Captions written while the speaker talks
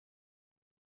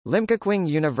Limkokwing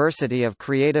University of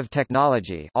Creative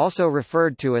Technology, also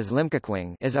referred to as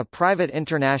Limkokwing, is a private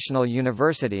international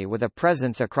university with a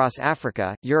presence across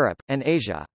Africa, Europe, and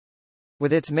Asia.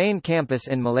 With its main campus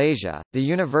in Malaysia, the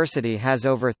university has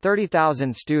over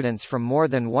 30,000 students from more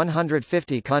than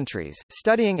 150 countries,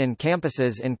 studying in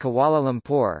campuses in Kuala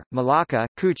Lumpur, Malacca,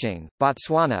 Kuching,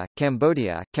 Botswana,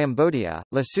 Cambodia,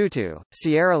 Lesotho,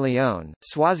 Sierra Leone,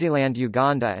 Swaziland,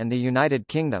 Uganda and the United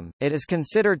Kingdom. It is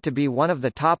considered to be one of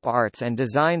the top arts and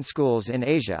design schools in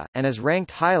Asia, and is ranked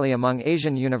highly among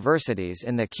Asian universities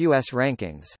in the QS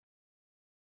rankings.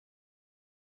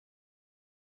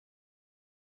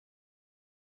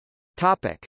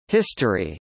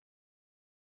 History.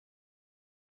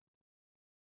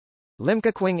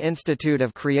 Limkokwing Institute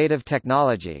of Creative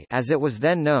Technology, as it was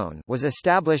then known, was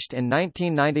established in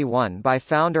 1991 by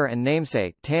founder and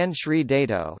namesake Tan Sri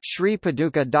Dato Sri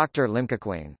Paduka Dr.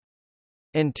 Limkokwing.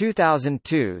 In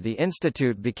 2002 the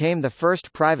institute became the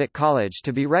first private college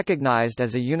to be recognized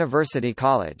as a university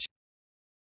college.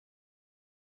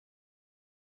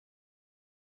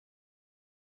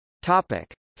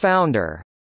 Founder.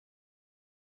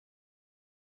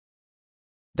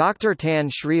 Dr. Tan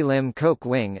Sri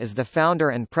Lim-Kokwing is the founder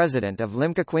and president of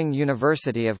Limkokwing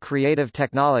University of Creative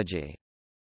Technology.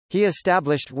 He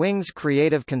established Wings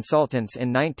Creative Consultants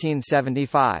in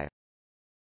 1975.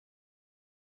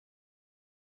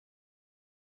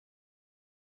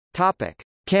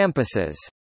 Campuses.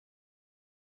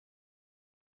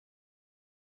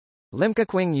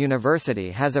 Limkokwing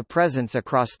University has a presence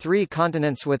across 3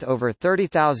 continents with over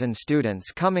 30,000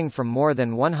 students coming from more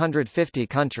than 150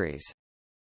 countries.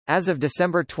 As of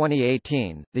December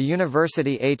 2018, the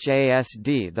university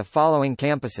HASD the following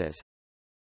campuses.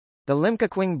 The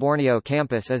Limkokwing Borneo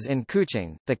campus is in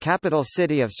Kuching, the capital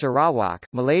city of Sarawak,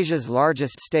 Malaysia's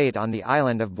largest state on the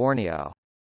island of Borneo.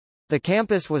 The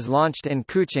campus was launched in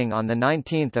Kuching on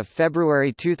 19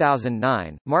 February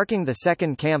 2009, marking the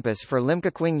second campus for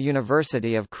Limkokwing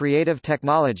University of Creative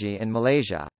Technology in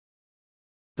Malaysia.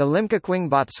 The Limkokwing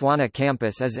Botswana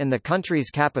campus is in the country's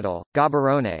capital,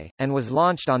 Gaborone, and was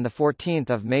launched on 14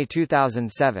 May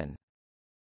 2007.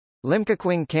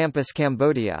 Limkokwing Campus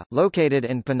Cambodia, located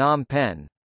in Phnom Penh.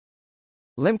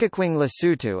 Limkokwing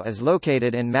Lesotho is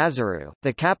located in Maseru,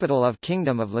 the capital of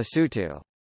Kingdom of Lesotho.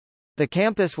 The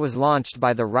campus was launched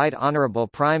by the Right Honourable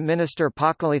Prime Minister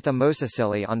Pakalitha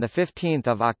Mosisili on 15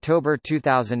 October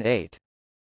 2008.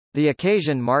 The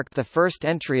occasion marked the first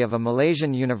entry of a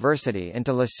Malaysian university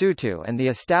into Lesotho and the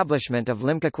establishment of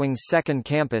Limkokwing's second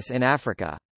campus in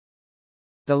Africa.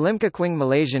 The Limkokwing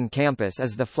Malaysian campus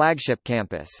is the flagship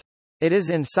campus. It is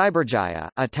in Cyberjaya,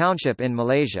 a township in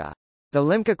Malaysia. The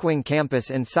Limkokwing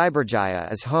campus in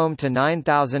Cyberjaya is home to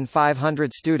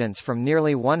 9,500 students from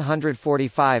nearly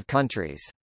 145 countries.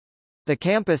 The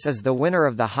campus is the winner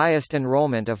of the highest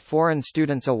enrollment of Foreign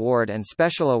Students Award and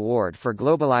Special Award for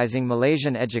Globalizing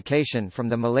Malaysian Education from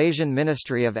the Malaysian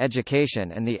Ministry of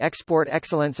Education and the Export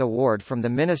Excellence Award from the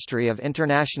Ministry of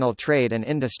International Trade and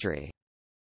Industry.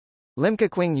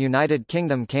 Limkokwing United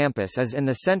Kingdom campus is in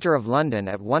the centre of London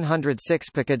at 106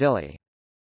 Piccadilly.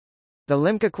 The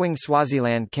Limkokwing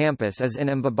Swaziland campus is in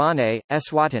Mbabane,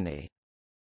 Eswatini.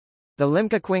 The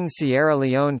Limkokwing Sierra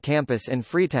Leone campus in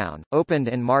Freetown, opened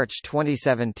in March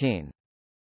 2017.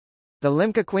 The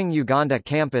Limkokwing Uganda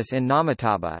campus in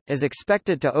Namataba, is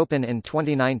expected to open in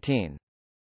 2019.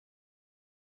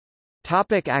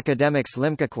 Academics.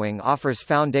 Limkokwing offers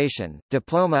foundation,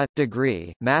 diploma,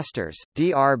 degree, master's,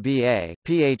 DRBA,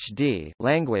 PhD,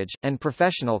 language, and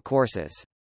professional courses.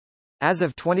 As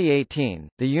of 2018,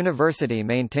 the university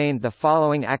maintained the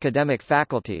following academic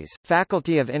faculties: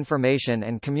 Faculty of Information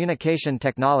and Communication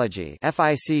Technology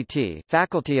 (FICT),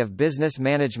 Faculty of Business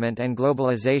Management and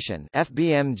Globalization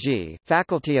 (FBMG),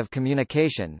 Faculty of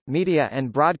Communication, Media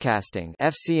and Broadcasting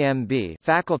 (FCMB),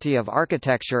 Faculty of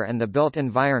Architecture and the Built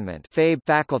Environment (FABE),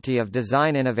 Faculty of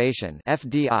Design Innovation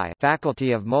 (FDI),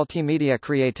 Faculty of Multimedia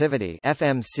Creativity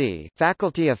 (FMC),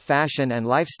 Faculty of Fashion and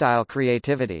Lifestyle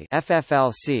Creativity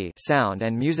 (FFLC), Sound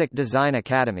and Music Design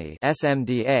Academy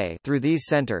 (SMDA). Through these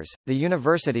centers, the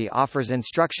university offers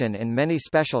instruction in many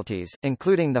specialties,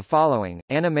 including the following: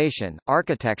 animation,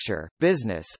 architecture,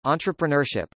 business,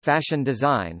 entrepreneurship, fashion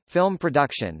design, film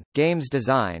production, games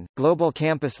design, global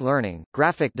campus learning,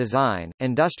 graphic design,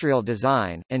 industrial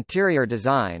design, interior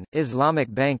design,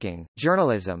 Islamic banking,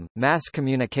 journalism, mass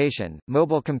communication,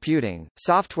 mobile computing,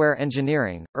 software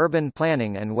engineering, urban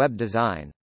planning and web design.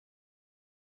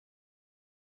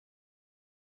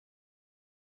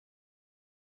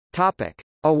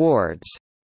 Awards.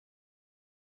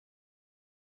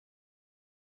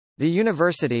 The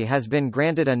university has been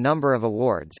granted a number of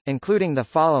awards, including the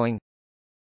following: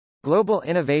 Global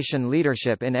Innovation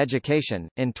Leadership in Education,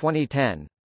 in 2010.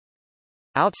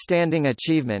 Outstanding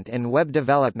Achievement in Web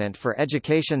Development for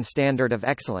Education Standard of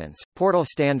Excellence, Portal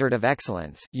Standard of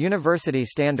Excellence, University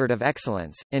Standard of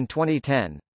Excellence, in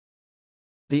 2010.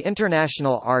 The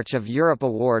International Arch of Europe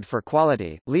Award for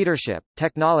Quality, Leadership,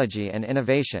 Technology and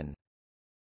Innovation.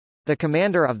 The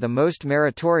Commander of the Most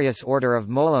Meritorious Order of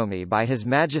Molomi by His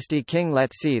Majesty King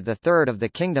Letsi III of the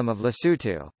Kingdom of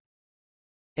Lesotho.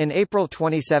 In April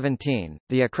 2017,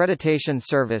 the Accreditation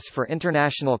Service for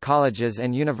International Colleges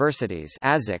and Universities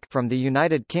from the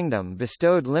United Kingdom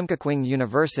bestowed Limkokwing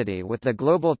University with the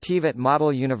Global TVET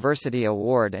Model University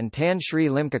Award and Tan Sri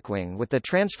Limkokwing with the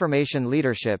Transformation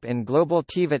Leadership in Global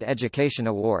TVET Education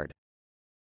Award.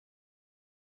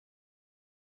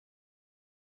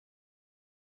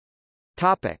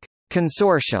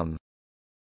 Consortium.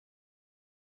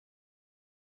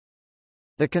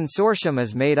 The consortium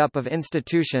is made up of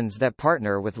institutions that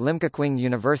partner with Limkokwing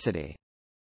University.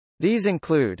 These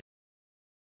include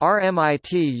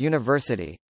RMIT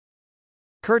University,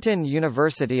 Curtin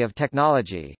University of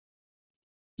Technology,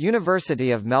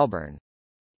 University of Melbourne,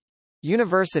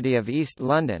 University of East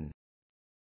London,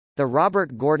 the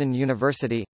Robert Gordon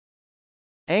University,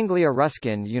 Anglia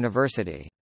Ruskin University.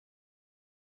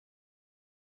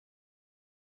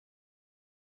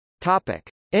 Topic: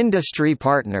 Industry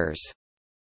partners.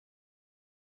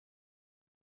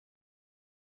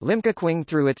 Limkokwing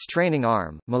through its training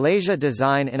arm, Malaysia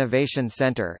Design Innovation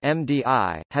Centre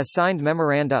 (MDI), has signed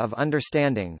Memoranda of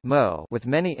Understanding (MO) with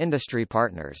many industry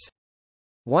partners.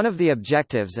 One of the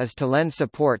objectives is to lend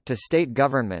support to state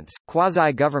governments,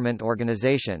 quasi-government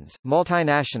organizations,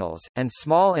 multinationals, and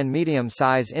small and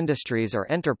medium-size industries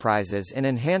or enterprises in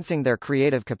enhancing their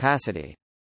creative capacity.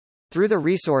 Through the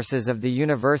resources of the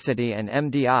university and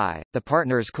MDI, the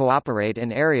partners cooperate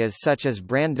in areas such as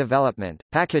brand development,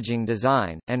 packaging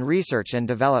design, and research and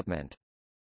development.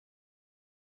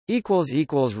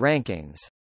 Rankings